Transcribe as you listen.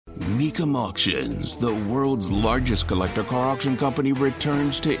Mecum Auctions, the world's largest collector car auction company,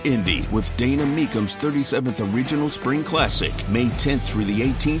 returns to Indy with Dana Mecum's 37th Original Spring Classic, May 10th through the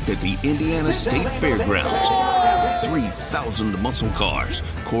 18th at the Indiana State Fairgrounds. 3,000 muscle cars,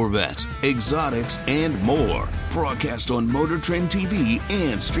 Corvettes, exotics, and more. Broadcast on Motor Trend TV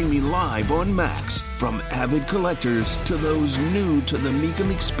and streaming live on Max. From avid collectors to those new to the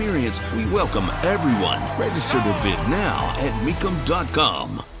Mecum experience, we welcome everyone. Register to bid now at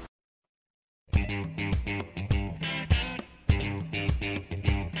Mecum.com.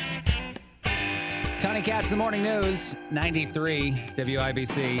 Tony Katz, the Morning News, 93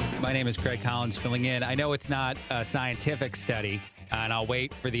 WIBC. My name is Craig Collins, filling in. I know it's not a scientific study, and I'll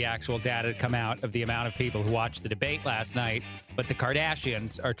wait for the actual data to come out of the amount of people who watched the debate last night, but the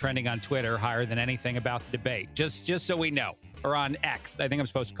Kardashians are trending on Twitter higher than anything about the debate, just so we know, or on X. I think I'm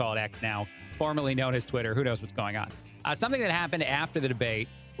supposed to call it X now, formerly known as Twitter. Who knows what's going on? Something that happened after the debate,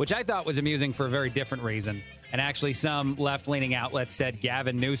 which I thought was amusing for a very different reason. And actually, some left-leaning outlets said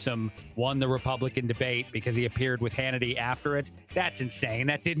Gavin Newsom won the Republican debate because he appeared with Hannity after it. That's insane.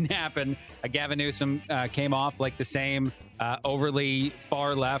 That didn't happen. Gavin Newsom came off like the same overly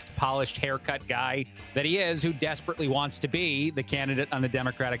far-left, polished haircut guy that he is, who desperately wants to be the candidate on the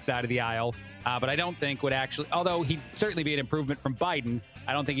Democratic side of the aisle. But I don't think would actually, although he'd certainly be an improvement from Biden,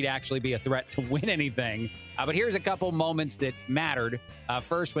 I don't think he'd actually be a threat to win anything. But here's a couple moments that mattered.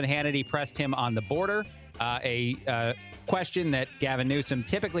 First, when Hannity pressed him on the border, a question that Gavin Newsom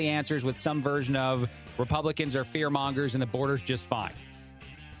typically answers with some version of Republicans are fearmongers and the border's just fine.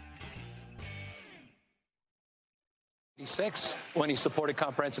 When he supported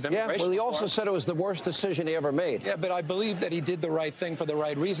comprehensive immigration. Yeah, well, he also said it was the worst decision he ever made. Yeah, but I believe that he did the right thing for the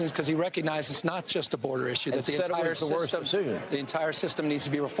right reasons because he recognized it's not just a border issue. That the entire system needs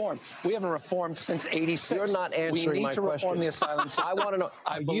to be reformed. We haven't reformed since '86. You're not answering my question. We need to reform the asylum system. I want to know.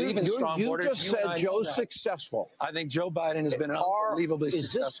 I believe in strong borders. You just said Joe's successul. I think Joe Biden has been an unbelievably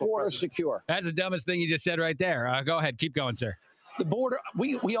successful Is this border president. secure? That's the dumbest thing you just said right there. Go ahead. Keep going, sir. The border,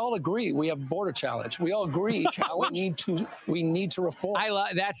 we all agree we have a border challenge. We all agree we need to reform.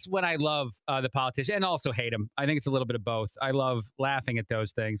 That's when I love the politician and also hate him. I think it's a little bit of both. I love laughing at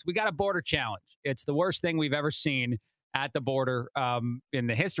those things. We got a border challenge. It's the worst thing we've ever seen at the border in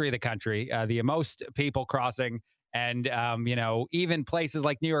the history of the country. The most people crossing. And, even places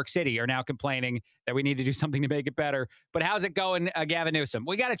like New York City are now complaining that we need to do something to make it better. But how's it going, Gavin Newsom?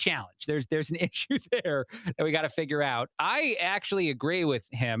 We got a challenge. There's an issue there that we got to figure out. I actually agree with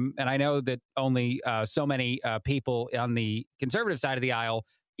him, and I know that only so many people on the conservative side of the aisle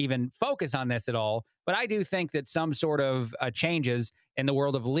even focus on this at all. But I do think that some sort of changes in the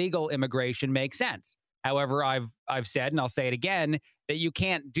world of legal immigration make sense. However, I've said, and I'll say it again, that you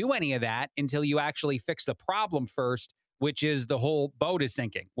can't do any of that until you actually fix the problem first, which is the whole boat is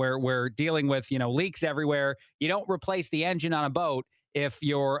sinking, where we're dealing with, leaks everywhere. You don't replace the engine on a boat if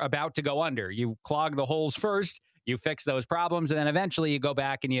you're about to go under. You clog the holes first, you fix those problems, and then eventually you go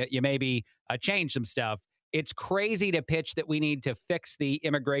back and you maybe change some stuff. It's crazy to pitch that we need to fix the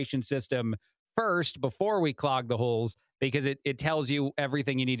immigration system first before we clog the holes, because it tells you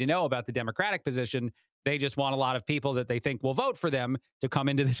everything you need to know about the Democratic position. They just want a lot of people that they think will vote for them to come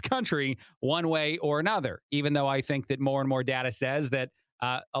into this country one way or another, even though I think that more and more data says that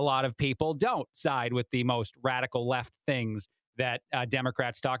a lot of people don't side with the most radical left things that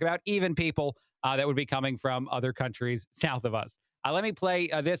Democrats talk about, even people that would be coming from other countries south of us. Let me play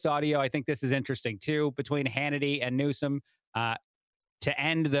this audio. I think this is interesting, too, between Hannity and Newsom. To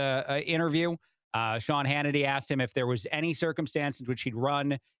end the interview, Sean Hannity asked him if there was any circumstance in which he'd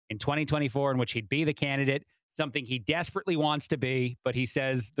run in 2024 in which he'd be the candidate, something he desperately wants to be, but he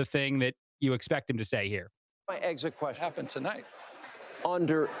says the thing that you expect him to say here. My exit question happened tonight.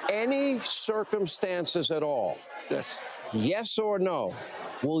 Under any circumstances at all, yes or no,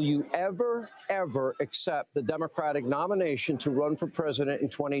 will you ever accept the Democratic nomination to run for president in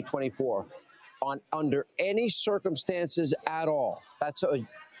 2024? Under any circumstances at all? That's a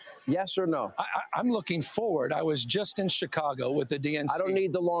yes or no? I'm looking forward. I was just in Chicago with the DNC. I don't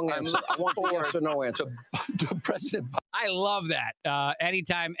need the long answer. I want the yes or no answer. To President Biden. I love that.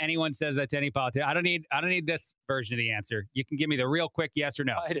 Anytime anyone says that to any politician, I don't need this version of the answer. You can give me the real quick yes or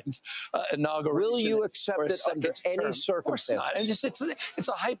no. Biden's inauguration. Will you accept it under any circumstances? Of course not. And it's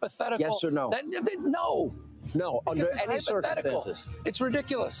a hypothetical. Yes or no? No. No, under any circumstances. It's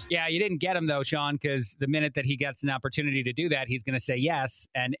ridiculous. Yeah, you didn't get him, though, Sean, because the minute that he gets an opportunity to do that, he's going to say yes.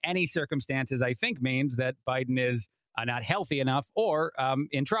 And any circumstances, I think, means that Biden is not healthy enough or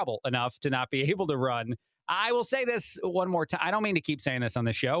in trouble enough to not be able to run. I will say this one more time. I don't mean to keep saying this on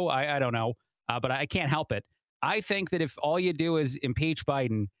the show. I don't know, but I can't help it. I think that if all you do is impeach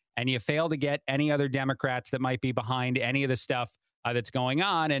Biden and you fail to get any other Democrats that might be behind any of the stuff that's going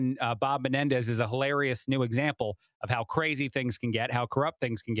on. And Bob Menendez is a hilarious new example of how crazy things can get, how corrupt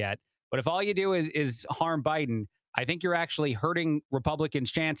things can get. But if all you do is harm Biden, I think you're actually hurting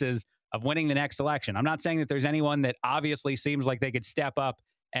Republicans' chances of winning the next election. I'm not saying that there's anyone that obviously seems like they could step up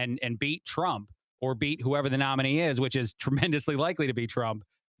and beat Trump or beat whoever the nominee is, which is tremendously likely to be Trump.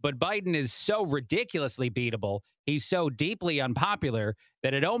 But Biden is so ridiculously beatable. He's so deeply unpopular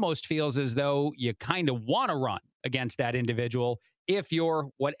that it almost feels as though you kind of want to run against that individual if you're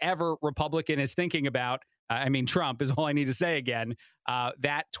whatever Republican is thinking about. Trump is all I need to say again,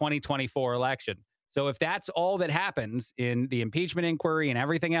 that 2024 election. So if that's all that happens in the impeachment inquiry and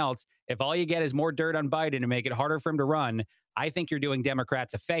everything else, if all you get is more dirt on Biden to make it harder for him to run, I think you're doing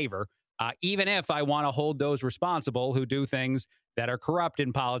Democrats a favor, even if I want to hold those responsible who do things that are corrupt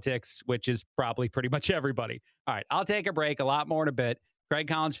in politics, which is probably pretty much everybody. All right, I'll take a break. A lot more in a bit. Craig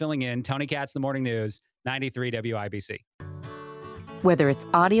Collins filling in. Tony Katz, The Morning News, 93 WIBC. Whether it's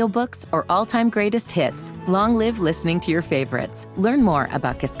audiobooks or all-time greatest hits, long live listening to your favorites. Learn more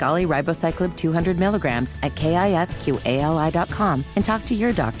about Kisqali Ribociclib 200 milligrams at KISQALI.com and talk to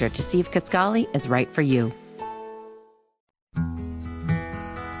your doctor to see if Kisqali is right for you.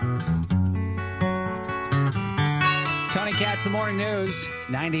 Tony Katz, The Morning News,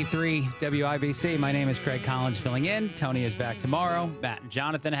 93 WIBC. My name is Craig Collins filling in. Tony is back tomorrow. Matt and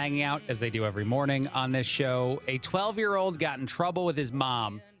Jonathan hanging out as they do every morning on this show. A 12-year-old got in trouble with his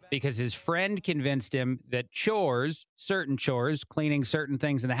mom because his friend convinced him that chores, certain chores, cleaning certain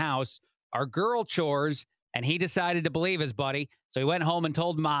things in the house, are girl chores, and he decided to believe his buddy. So he went home and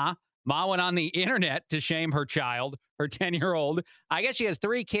told Ma. Ma went on the internet to shame her child, her 10-year-old. I guess she has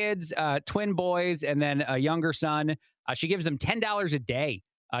 3 kids, twin boys, and then a younger son. She gives them $10 a day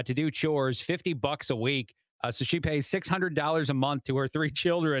to do chores, $50 a week. So she pays $600 a month to her 3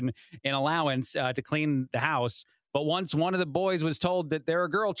 children in allowance to clean the house. But once one of the boys was told that there are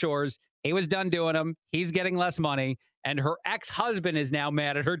girl chores, he was done doing them. He's getting less money. And her ex-husband is now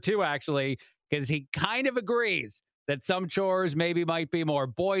mad at her too, actually, because he kind of agrees that some chores maybe might be more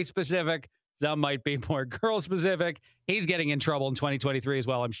boy-specific. Some might be more girl-specific. He's getting in trouble in 2023 as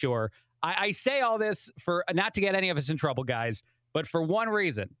well, I'm sure. I say all this for not to get any of us in trouble, guys, but for one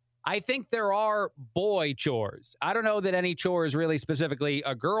reason. I think there are boy chores. I don't know that any chore is really specifically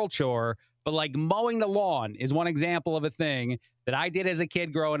a girl chore, but like mowing the lawn is one example of a thing that I did as a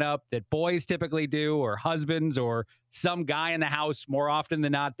kid growing up that boys typically do, or husbands, or some guy in the house more often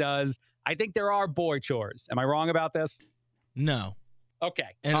than not does. I think there are boy chores. Am I wrong about this? No.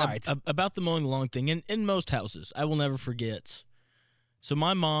 Okay. And all right. About the mowing the lawn thing, in most houses, I will never forget. So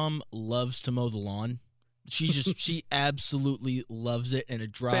my mom loves to mow the lawn. She absolutely loves it, and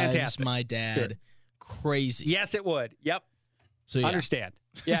it drives Fantastic. my dad crazy. Yes, it would. Yep. So yeah. Understand.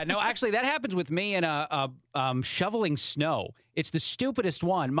 Yeah, no, actually, that happens with me and shoveling snow. It's the stupidest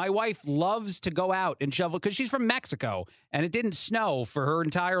one. My wife loves to go out and shovel because she's from Mexico, and it didn't snow for her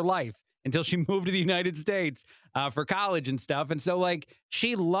entire life until she moved to the United States for college and stuff. And so, like,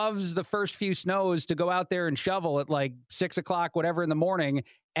 she loves the first few snows to go out there and shovel at, like, 6 o'clock, whatever, in the morning.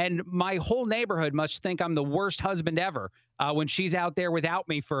 And my whole neighborhood must think I'm the worst husband ever when she's out there without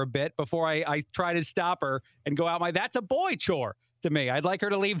me for a bit before I try to stop her and go out. That's a boy chore to me. I'd like her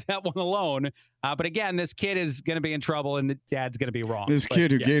to leave that one alone. But again, this kid is going to be in trouble, and the dad's going to be wrong. This kid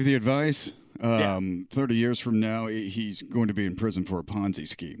who gave the advice, 30 years from now, he's going to be in prison for a Ponzi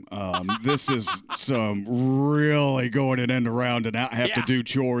scheme. This is some really going an end around to not have to do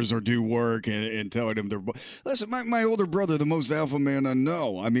chores or do work and telling him they're. Listen, my older brother, the most alpha man I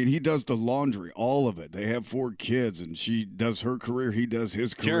know. I mean, he does the laundry, all of it. They have 4 kids, and she does her career, he does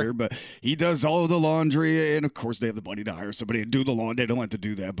his career, but he does all of the laundry, and of course they have the money to hire somebody to do the laundry. They don't have to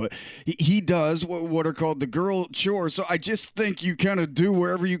do that, but he does what are called the girl chores. So I just think you kind of do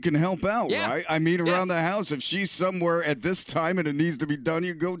wherever you can help out, right? I mean, around the house, if she's somewhere at this time and it needs to be done,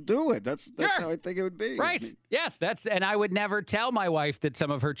 you go do it. That's how I think it would be. Right. I mean, yes, and I would never tell my wife that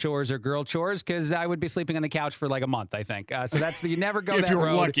some of her chores are girl chores because I would be sleeping on the couch for like a month, I think. So that's you never go if that you're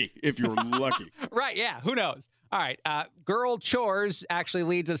road. lucky. If you're lucky. Right. Yeah. Who knows? All right. Girl chores actually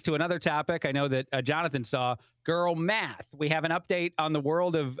leads us to another topic. I know that Jonathan saw girl math. We have an update on the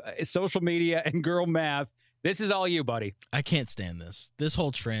world of social media and girl math. This is all you, buddy. I can't stand this. This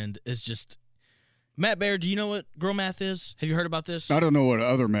whole trend is just. Matt Baer, do you know what girl math is? Have you heard about this? I don't know what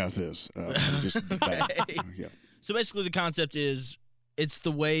other math is. Just okay. Yeah. So basically the concept is it's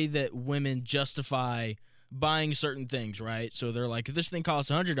the way that women justify buying certain things, right? So they're like, this thing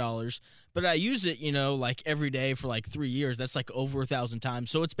costs $100, but I use it, like every day for like 3 years. That's like over 1,000 times.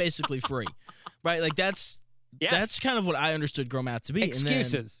 So it's basically free, right? Like that's Yes. That's kind of what I understood girl math to be.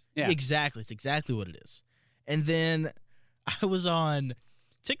 Excuses. And then, yeah. Exactly. It's exactly what it is. And then I was on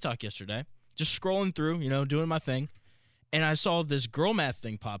TikTok yesterday, just scrolling through, doing my thing, and I saw this girl math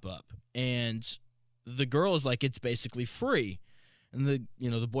thing pop up, and the girl is like, it's basically free. And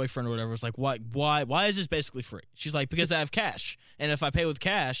the boyfriend or whatever was like, why is this basically free? She's like, because I have cash. And if I pay with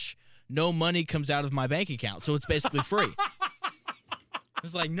cash, no money comes out of my bank account. So it's basically free. I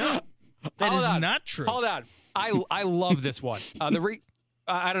was like, no, that is not true. Hold on. I love this one. I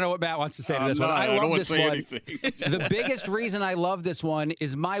don't know what Matt wants to say to this one. I love don't this want to say one. anything. The biggest reason I love this one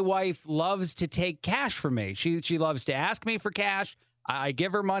is my wife loves to take cash from me. She loves to ask me for cash. I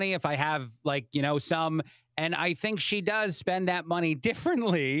give her money if I have some. And I think she does spend that money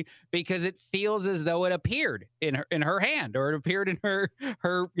differently because it feels as though it appeared in her hand or it appeared in her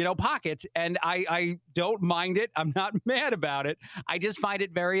pocket. And I don't mind it. I'm not mad about it. I just find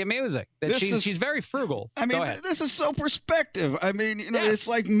it very amusing that she's very frugal. I mean, this is so perspective. I mean, it's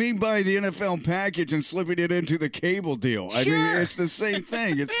like me buying the NFL package and slipping it into the cable deal. I mean, it's the same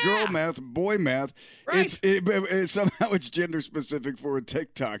thing. It's girl math, boy math. Right. Somehow it's gender specific for a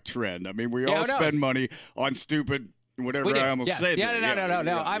TikTok trend. I mean, we all spend money on stupid whatever I almost said.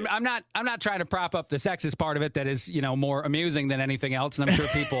 No. I'm not trying to prop up the sexist part of it that is more amusing than anything else, and I'm sure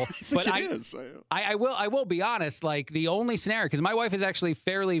people. But I will be honest. Like the only scenario, because my wife is actually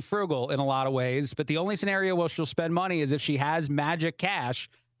fairly frugal in a lot of ways, but the only scenario where she'll spend money is if she has magic cash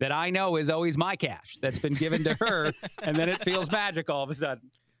that I know is always my cash that's been given to her, and then it feels magic all of a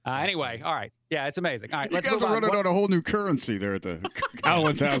sudden. Anyway, all right. Yeah, it's amazing. All right, let's move on. You guys are running on a whole new currency there at the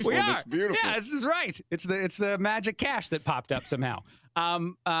Collins household. It's beautiful. Yeah, this is right. It's the magic cash that popped up somehow.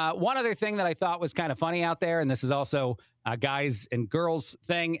 One other thing that I thought was kind of funny out there, and this is also a guys and girls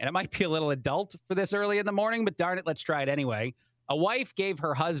thing, and it might be a little adult for this early in the morning, but darn it, let's try it anyway. A wife gave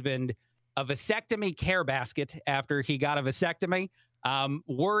her husband a vasectomy care basket after he got a vasectomy.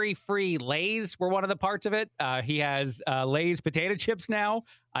 Worry-free Lay's were one of the parts of it. He has Lay's potato chips now.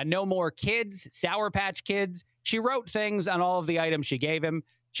 No more kids, Sour Patch Kids. She wrote things on all of the items she gave him.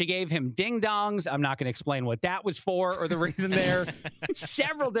 She gave him ding-dongs. I'm not going to explain what that was for or the reason there.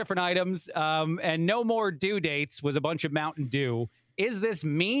 Several different items. And no more due dates was a bunch of Mountain Dew. Is this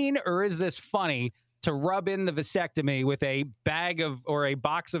mean or is this funny to rub in the vasectomy with a bag of or a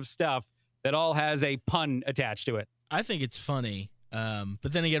box of stuff that all has a pun attached to it? I think it's funny.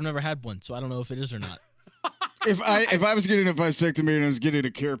 But then again, I've never had one, so I don't know if it is or not. If I was getting a vasectomy and I was getting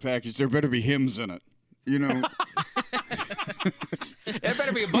a care package, there better be hymns in it. There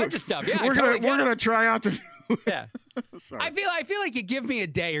better be a bunch of stuff. Yeah, we're gonna try out the. Yeah. I feel like you give me a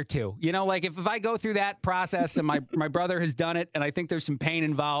day or two. Like if I go through that process and my brother has done it and I think there's some pain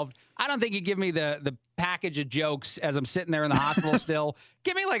involved, I don't think you give me the package of jokes as I'm sitting there in the hospital still.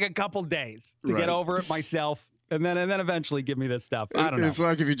 Give me like a couple days to get over it myself. And then eventually give me this stuff. I don't know. It's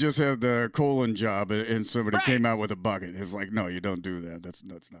like if you just had the colon job and somebody came out with a bucket. It's like, no, you don't do that. That's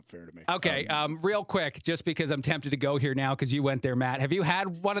not fair to me. Okay, real quick, just because I'm tempted to go here now because you went there, Matt. Have you had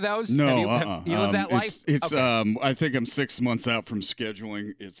one of those? No, have you lived that life? It's okay. I think I'm 6 months out from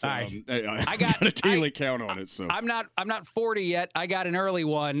scheduling. It's I got a daily count on it. So I'm not 40 yet. I got an early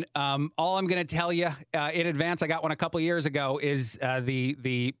one. All I'm going to tell you in advance, I got one a couple years ago. Is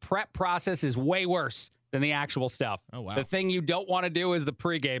the prep process is way worse than the actual stuff. Oh, wow. The thing you don't want to do is the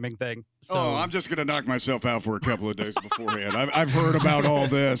pre-gaming thing. So, I'm just going to knock myself out for a couple of days beforehand. I've heard about all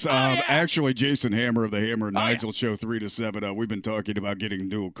this. Actually, Jason Hammer of the Hammer and Nigel Show 3 to 7, we've been talking about getting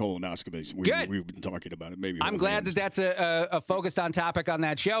dual colonoscopies. We've been talking about it. Maybe I'm glad that's a focused on topic on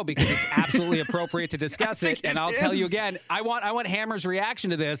that show because it's absolutely appropriate to discuss it. And I'll tell you again, I want Hammer's reaction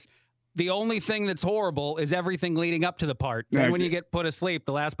to this. The only thing that's horrible is everything leading up to the part. And when you get put asleep,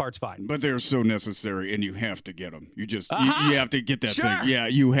 the last part's fine. But they're so necessary, and you have to get them. You just you have to get that thing. Yeah,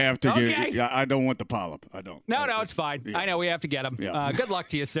 you have to get. Yeah, I don't want the polyp. I don't. No, it's fine. Yeah. I know we have to get them. Yeah. Good luck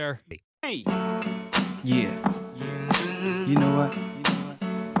to you, sir. Hey. Yeah. You know what?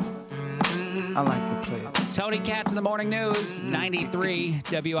 I like the players. Tony Katz in the Morning News, 93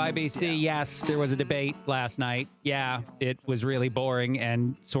 WIBC. Yes, there was a debate last night. Yeah, it was really boring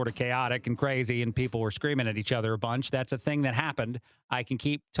and sort of chaotic and crazy, and people were screaming at each other a bunch. That's a thing that happened. I can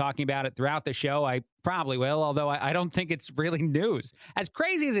keep talking about it throughout the show. I probably will, although I don't think it's really news. As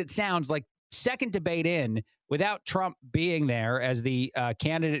crazy as it sounds, like second debate in, without Trump being there as the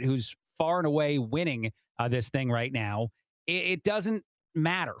candidate who's far and away winning this thing right now, it doesn't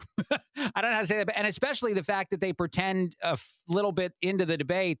matter. I don't know how to say that, and especially the fact that they pretend a little bit into the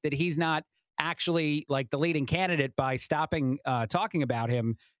debate that he's not actually like the leading candidate by stopping talking about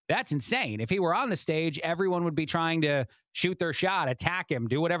him. That's insane. If he were on the stage, everyone would be trying to shoot their shot, attack him,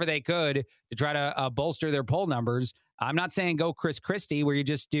 do whatever they could to try to bolster their poll numbers. I'm not saying go Chris Christie, where you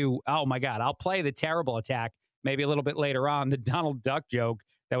just do, oh, my God, I'll play the terrible attack maybe a little bit later on, the Donald Duck joke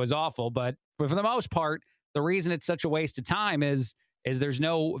that was awful. But for the most part, the reason it's such a waste of time is there's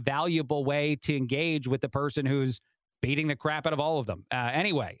no valuable way to engage with the person who's beating the crap out of all of them.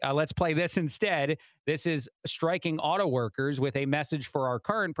 Anyway, let's play this instead. This is striking auto workers with a message for our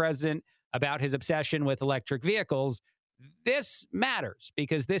current president about his obsession with electric vehicles. This matters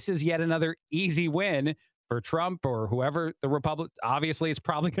because this is yet another easy win for Trump or whoever the Republic. Obviously, it's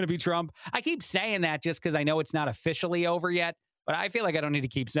probably going to be Trump. I keep saying that just because I know it's not officially over yet, but I feel like I don't need to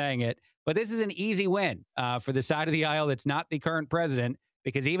keep saying it. But this is an easy win for the side of the aisle that's not the current president,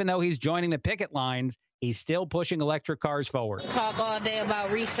 because even though he's joining the picket lines, he's still pushing electric cars forward. Talk all day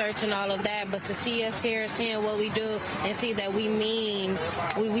about research and all of that, but to see us here, seeing what we do, and see that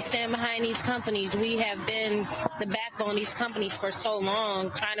we stand behind these companies. We have been the backbone of these companies for so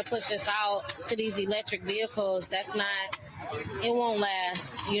long, trying to push us out to these electric vehicles. It won't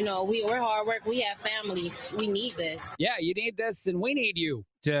last. We're hard work. We have families. We need this. Yeah, you need this, and we need you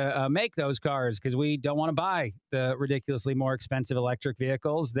to make those cars, because we don't want to buy the ridiculously more expensive electric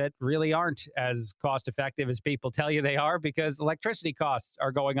vehicles that really aren't as cost effective as people tell you they are, because electricity costs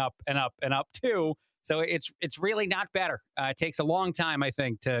are going up and up and up too. So it's really not better. It takes a long time, I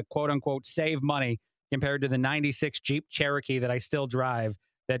think, to quote unquote save money compared to the 96 Jeep Cherokee that I still drive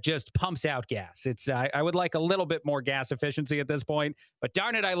that just pumps out gas. I would like a little bit more gas efficiency at this point, but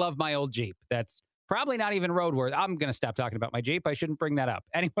darn it, I love my old Jeep. That's probably not even roadworthy. I'm going to stop talking about my Jeep. I shouldn't bring that up.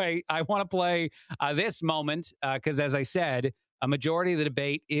 Anyway, I want to play this moment because, as I said, a majority of the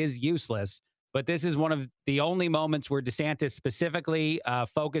debate is useless. But this is one of the only moments where DeSantis specifically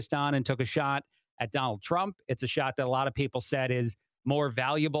focused on and took a shot at Donald Trump. It's a shot that a lot of people said is more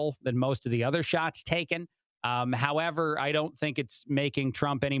valuable than most of the other shots taken. However, I don't think it's making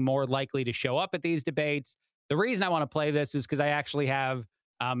Trump any more likely to show up at these debates. The reason I want to play this is because I actually have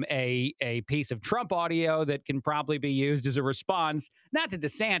a piece of Trump audio that can probably be used as a response, not to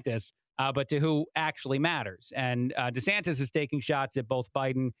DeSantis, but to who actually matters. And DeSantis is taking shots at both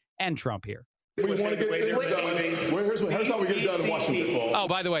Biden and Trump here. We want to get it done. Here's how we get it done in Washington. Oh,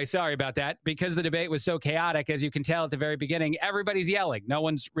 by the way, sorry about that. Because the debate was so chaotic, as you can tell at the very beginning, everybody's yelling. No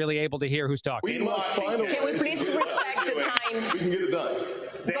one's really able to hear who's talking. Can we please respect the time? We can get it done.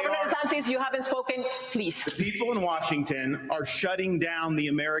 Governor DeSantis, you haven't spoken, please. The people in Washington are shutting down the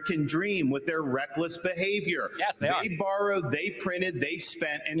American dream with their reckless behavior. Yes, they are. They borrowed, they printed, they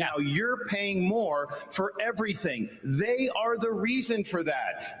spent, and now you're paying more for everything. They are the reason for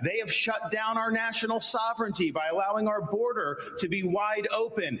that. They have shut down our national sovereignty by allowing our border to be wide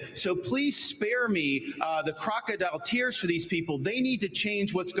open. So please spare me the crocodile tears for these people. They need to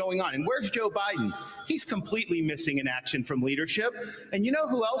change what's going on. And where's Joe Biden? He's completely missing in action from leadership. And you know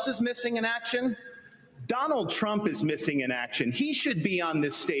who else is missing in action? Donald Trump is missing in action. He should be on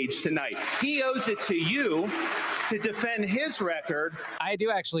this stage tonight. He owes it to you to defend his record. I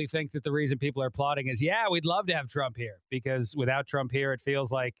do actually think that the reason people are applauding is, yeah, we'd love to have Trump here, because without Trump here, it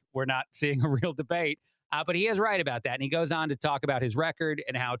feels like we're not seeing a real debate. But he is right about that. And he goes on to talk about his record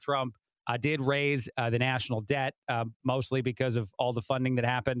and how Trump did raise the national debt, mostly because of all the funding that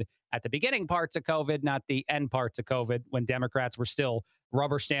happened at the beginning parts of COVID, not the end parts of COVID, when Democrats were still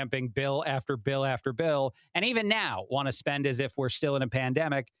rubber stamping bill after bill after bill, and even now want to spend as if we're still in a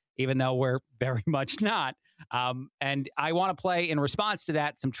pandemic, even though we're very much not. And I want to play, in response to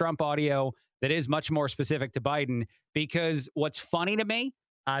that, some Trump audio that is much more specific to Biden, because what's funny to me,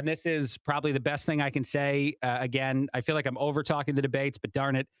 and this is probably the best thing I can say, again, I feel like I'm over talking the debates, but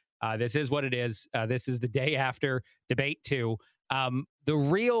darn it, this is what it is. This is the day after debate 2. The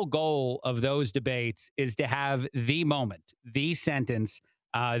real goal of those debates is to have the moment, the sentence,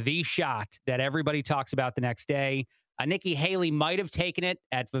 the shot that everybody talks about the next day. Nikki Haley might have taken it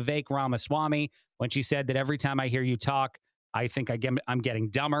at Vivek Ramaswamy when she said that every time I hear you talk, I think I'm getting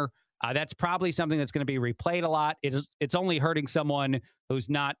dumber. That's probably something that's going to be replayed a lot. It's only hurting someone who's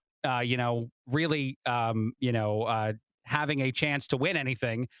not, really, having a chance to win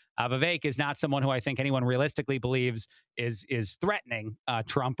anything. Vivek is not someone who I think anyone realistically believes is threatening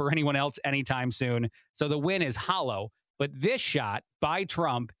Trump or anyone else anytime soon. So the win is hollow. But this shot by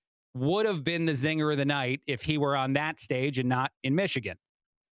Trump would have been the zinger of the night if he were on that stage and not in Michigan.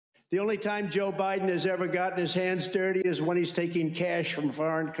 The only time Joe Biden has ever gotten his hands dirty is when he's taking cash from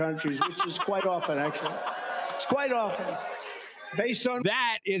foreign countries, which is quite often, actually. It's quite often. Based on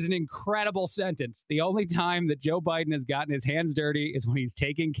that is an incredible sentence. The only time that Joe Biden has gotten his hands dirty is when he's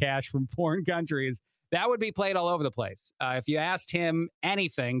taking cash from foreign countries. that would be played all over the place. If you asked him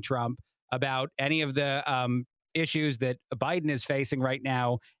anything, Trump, about any of the issues that Biden is facing right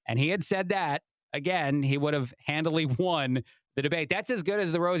now, and he had said that, again, he would have handily won the debate. That's as good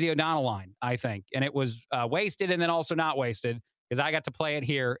as the Rosie O'Donnell line, I think. And it was wasted and then also not wasted because I got to play it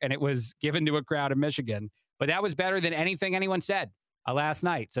here, and it was given to a crowd in Michigan. But that was better than anything anyone said last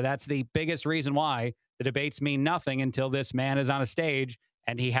night. So that's the biggest reason why the debates mean nothing until this man is on a stage,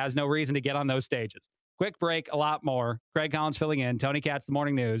 and he has no reason to get on those stages. Quick break, a lot more. Craig Collins filling in. Tony Katz, The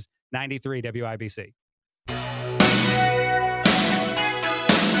Morning News, 93 WIBC.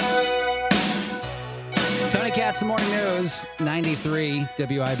 Tony Katz, The Morning News, 93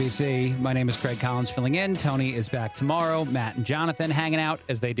 WIBC. My name is Craig Collins filling in. Tony is back tomorrow. Matt and Jonathan hanging out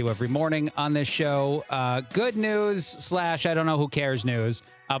as they do every morning on this show. Good news / I don't know who cares news,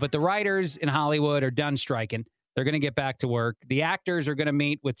 but the writers in Hollywood are done striking. They're going to get back to work. The actors are going to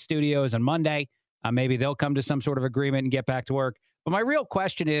meet with studios on Monday. Maybe they'll come to some sort of agreement and get back to work. But my real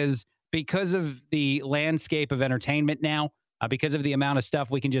question is, because of the landscape of entertainment now, because of the amount of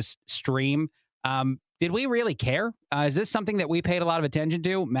stuff we can just stream, did we really care? Is this something that we paid a lot of attention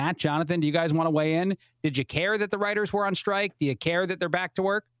to? Matt, Jonathan, do you guys want to weigh in? Did you care that the writers were on strike? Do you care that they're back to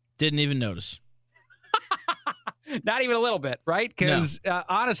work? Didn't even notice. Not even a little bit, right? Because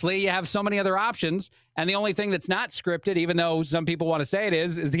honestly, you have so many other options. And the only thing that's not scripted, even though some people want to say it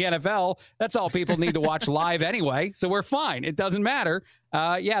is the NFL. That's all people need to watch live anyway. So we're fine. It doesn't matter.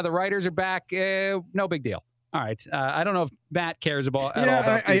 The writers are back. No big deal. All right. I don't know if Matt cares about at all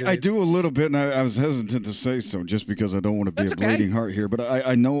about I do a little bit, and I was hesitant to say so just because I don't want to be bleeding heart here. But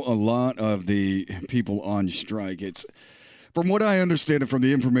I know a lot of the people on strike. It's from what I understand and from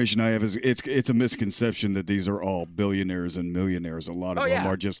the information I have, it's a misconception that these are all billionaires and millionaires. A lot of them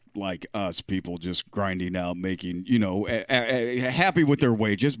are just like us, people just grinding out, making, happy with their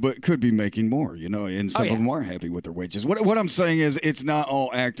wages, but could be making more, and some of them are happy with their wages. What I'm saying is it's not all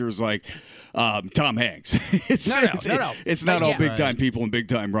actors like Tom Hanks. It's not all big-time people and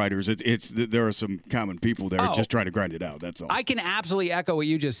big-time writers. There are some common people there just trying to grind it out. That's all. I can absolutely echo what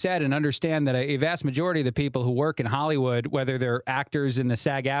you just said and understand that a vast majority of the people who work in Hollywood, whether they're actors in the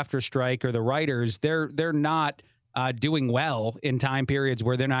SAG-AFTRA strike or the writers, they're not doing well in time periods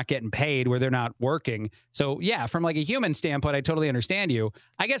where they're not getting paid, where they're not working. So, from like a human standpoint, I totally understand you.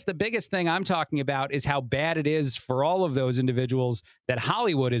 I guess the biggest thing I'm talking about is how bad it is for all of those individuals that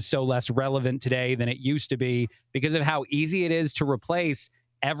Hollywood is so less relevant today than it used to be because of how easy it is to replace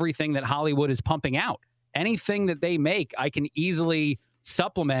everything that Hollywood is pumping out. Anything that they make, I can easily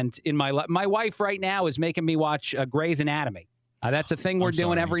supplement in my life. My wife right now is making me watch Grey's Anatomy. That's a thing we're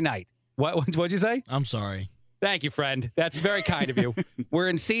doing every night. What'd you say? I'm sorry. Thank you, friend. That's very kind of you. We're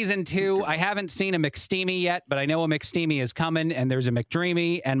in season 2. I haven't seen a McSteamy yet, but I know a McSteamy is coming, and there's a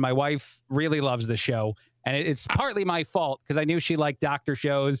McDreamy, and my wife really loves the show. And it's partly my fault because I knew she liked doctor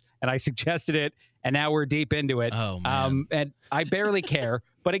shows, and I suggested it, and now we're deep into it. Oh, man. And I barely care.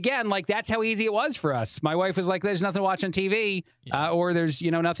 But again, that's how easy it was for us. My wife was like, there's nothing to watch on TV, or there's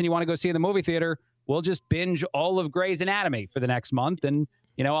nothing you want to go see in the movie theater. We'll just binge all of Grey's Anatomy for the next month, and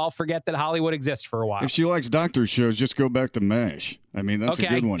I'll forget that Hollywood exists for a while. If she likes doctor shows, just go back to MASH. I mean, that's a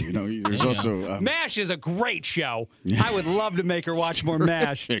good one. There's also MASH is a great show. I would love to make her watch more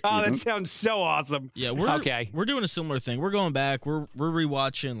MASH. That sounds so awesome. Yeah, we're doing a similar thing. We're going back. We're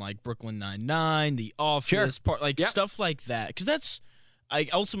rewatching like Brooklyn Nine-Nine, The Office, stuff like that. Because that's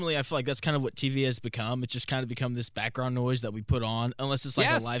ultimately I feel like that's kind of what TV has become. It's just kind of become this background noise that we put on, unless it's like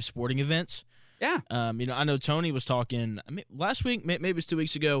a live sporting event. Yeah. I know Tony was talking last week, maybe it was 2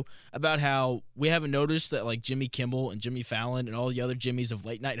 weeks ago, about how we haven't noticed that like Jimmy Kimmel and Jimmy Fallon and all the other Jimmys of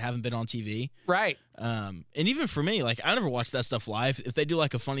late night haven't been on TV. Right. And even for me, like I never watch that stuff live. If they do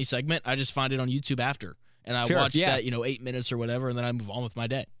like a funny segment, I just find it on YouTube after. And I watch that, 8 minutes or whatever, and then I move on with my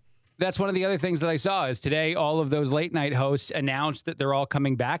day. That's one of the other things that I saw is today all of those late night hosts announced that they're all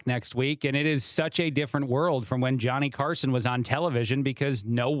coming back next week. And it is such a different world from when Johnny Carson was on television because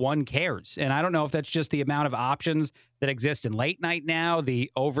no one cares. And I don't know if that's just the amount of options that exist in late night now,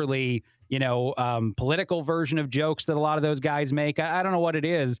 the overly, political version of jokes that a lot of those guys make. I don't know what it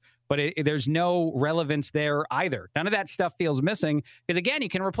is, but there's no relevance there either. None of that stuff feels missing because, again, you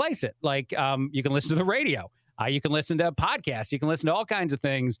can replace it. Like you can listen to the radio. You can listen to podcasts. You can listen to all kinds of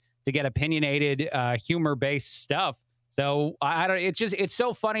things to get opinionated, humor-based stuff. So it's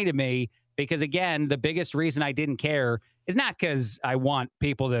so funny to me because, again, the biggest reason I didn't care is not because I want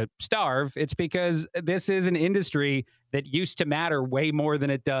people to starve. It's because this is an industry that used to matter way more than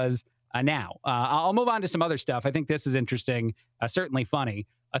it does now. I'll move on to some other stuff. I think this is interesting, certainly funny.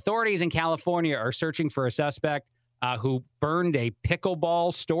 Authorities in California are searching for a suspect who burned a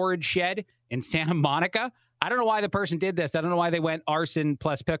pickleball storage shed in Santa Monica. I don't know why the person did this. I don't know why they went arson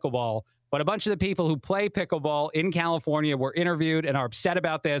plus pickleball. But a bunch of the people who play pickleball in California were interviewed and are upset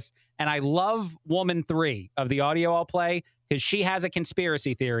about this. And I love Woman 3 of the audio I'll play because she has a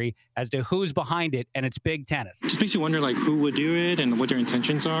conspiracy theory as to who's behind it, and it's big tennis. It just makes you wonder, like, who would do it and what their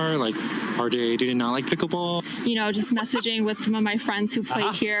intentions are. Like, do they not like pickleball? You know, just messaging with some of my friends who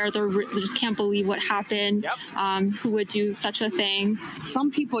play here. They just can't believe what happened. Yep. Who would do such a thing?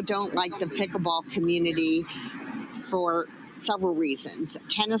 Some people don't like the pickleball community for several reasons.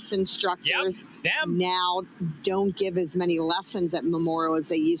 Tennis instructors now don't give as many lessons at Memorial as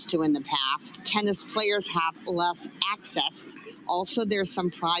they used to in the past. Tennis players have less access. Also, there's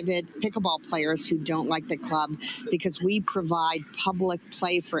some private pickleball players who don't like the club because we provide public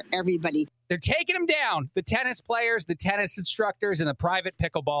play for everybody. They're taking them down. The tennis players, the tennis instructors, and the private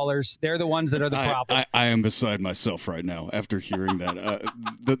pickleballers, they're the ones that are the problem. I am beside myself right now after hearing that.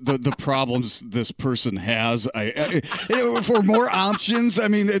 The problems this person has. For more options, I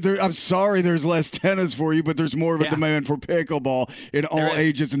mean, I'm sorry there's less tennis for you, but there's more of a demand for pickleball in all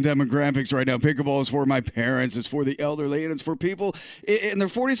ages and demographics right now. Pickleball is for my parents, it's for the elderly, and it's for people in their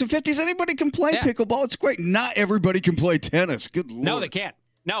 40s and 50s. Anybody can play pickleball. It's great. Not everybody can play tennis. Good Lord. No, they can't.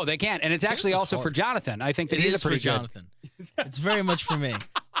 No, they can't. And it's actually also for Jonathan. I think that he's a pretty good. Jonathan. It's very much for me.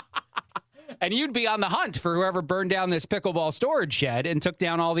 And you'd be on the hunt for whoever burned down this pickleball storage shed and took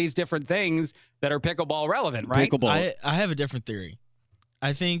down all these different things that are pickleball relevant, right? I have a different theory.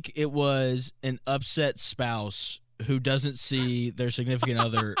 I think it was an upset spouse who doesn't see their significant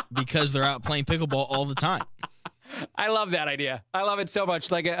other because they're out playing pickleball all the time. I love that idea. I love it so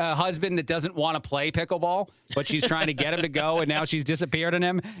much. Like a husband that doesn't want to play pickleball, but she's trying to get him to go, and now she's disappeared on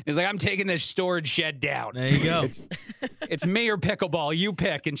him. He's like, I'm taking this storage shed down. There you go. It's me or pickleball. You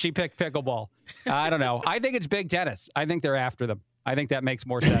pick, and she picked pickleball. I don't know. I think it's big tennis. I think they're after them. I think that makes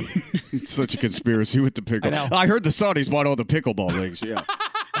more sense. It's such a conspiracy with the pickleball. I heard the Saudis bought all the pickleball leagues. Yeah.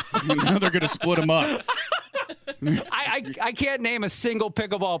 Now they're going to split them up. I can't name a single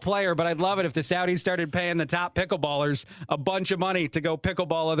pickleball player, but I'd love it if the Saudis started paying the top pickleballers a bunch of money to go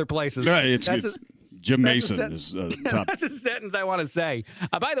pickleball other places. Right, Jim Mason is top. That's a sentence I want to say.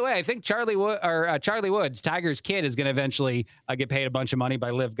 By the way, I think Charlie Woods, Tiger's kid, is going to eventually get paid a bunch of money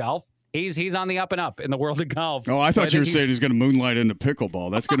by Live Golf. He's on the up and up in the world of golf. Oh, I thought you were saying he's going to moonlight into pickleball.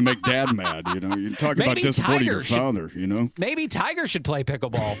 That's going to make Dad mad. You know, you talk about disappointing your father. You know, maybe Tiger should play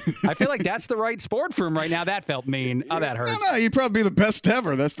pickleball. I feel like that's the right sport for him right now. That felt mean. Oh, that hurt. No, he'd probably be the best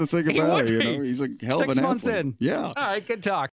ever. That's the thing about it. You know, he's a hell of an athlete. 6 months in. Yeah. All right, good talk.